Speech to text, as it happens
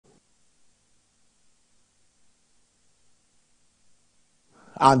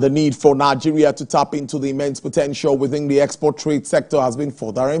And the need for Nigeria to tap into the immense potential within the export trade sector has been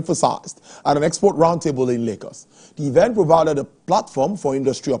further emphasized at an export roundtable in Lagos. The event provided a platform for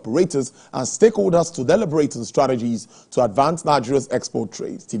industry operators and stakeholders to deliberate on strategies to advance Nigeria's export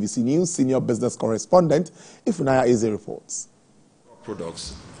trade. TVC News senior business correspondent Ifunanya Eze reports.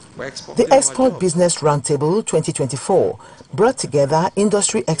 The Export Business Roundtable 2024 brought together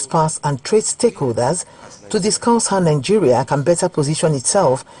industry experts and trade stakeholders to discuss how Nigeria can better position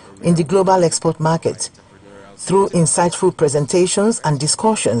itself in the global export market. Through insightful presentations and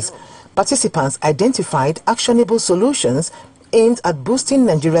discussions, participants identified actionable solutions aimed at boosting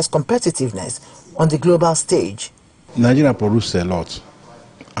Nigeria's competitiveness on the global stage. Nigeria produces a lot,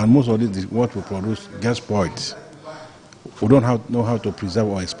 and most of it, what we produce gets spoiled. We don't know how to preserve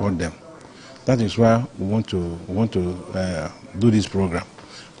or export them. That is why we want to do this program,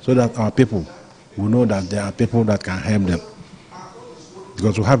 so that our people will know that there are people that can help them.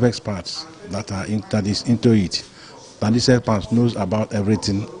 Because we have experts that are into it. And these experts knows about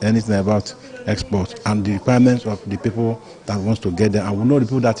everything, anything about export and the requirements of the people that wants to get them, and we know the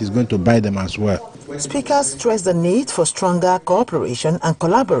people that is going to buy them as well. Speakers stressed the need for stronger cooperation and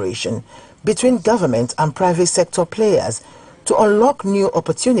collaboration between government and private sector players to unlock new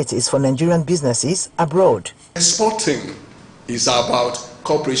opportunities for Nigerian businesses abroad. Exporting is about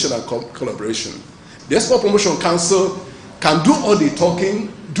cooperation and collaboration. The Export Promotion Council can do all the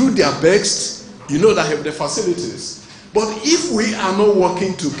talking, do their best, that have the facilities. But if we are not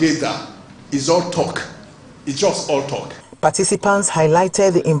working together, it's all talk. It's just all talk. Participants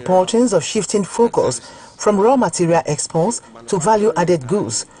highlighted the importance of shifting focus from raw material exports to value-added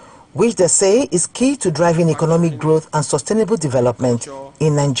goods, which they say is key to driving economic growth and sustainable development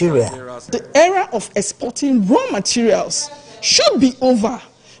in Nigeria. The era of exporting raw materials should be over.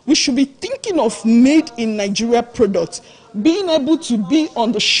 We should be thinking of made in Nigeria products, being able to be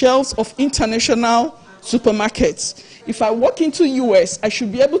on the shelves of international supermarkets. If I walk into US, I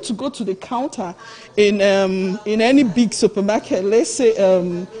should be able to go to the counter in any big supermarket, let's say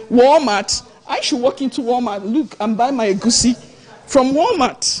Walmart. I should walk into Walmart, look, and buy my egusi from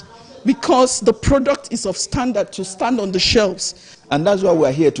Walmart, because the product is of standard to stand on the shelves. And that's why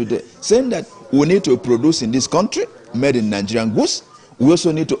we're here today, saying that we need to produce in this country, made in Nigerian goods. We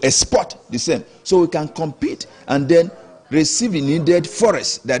also need to export the same, so we can compete and then receive the needed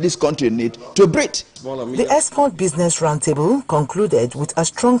forests that this country needs to breed. The Export Business Roundtable concluded with a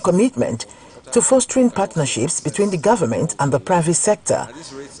strong commitment to fostering partnerships between the government and the private sector,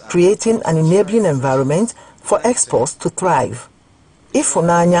 creating an enabling environment for exports to thrive.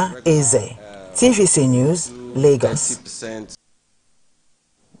 Ifunanya Eze, TVC News, Lagos.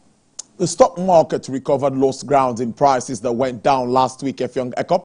 The stock market recovered lost ground in prices that went down last week.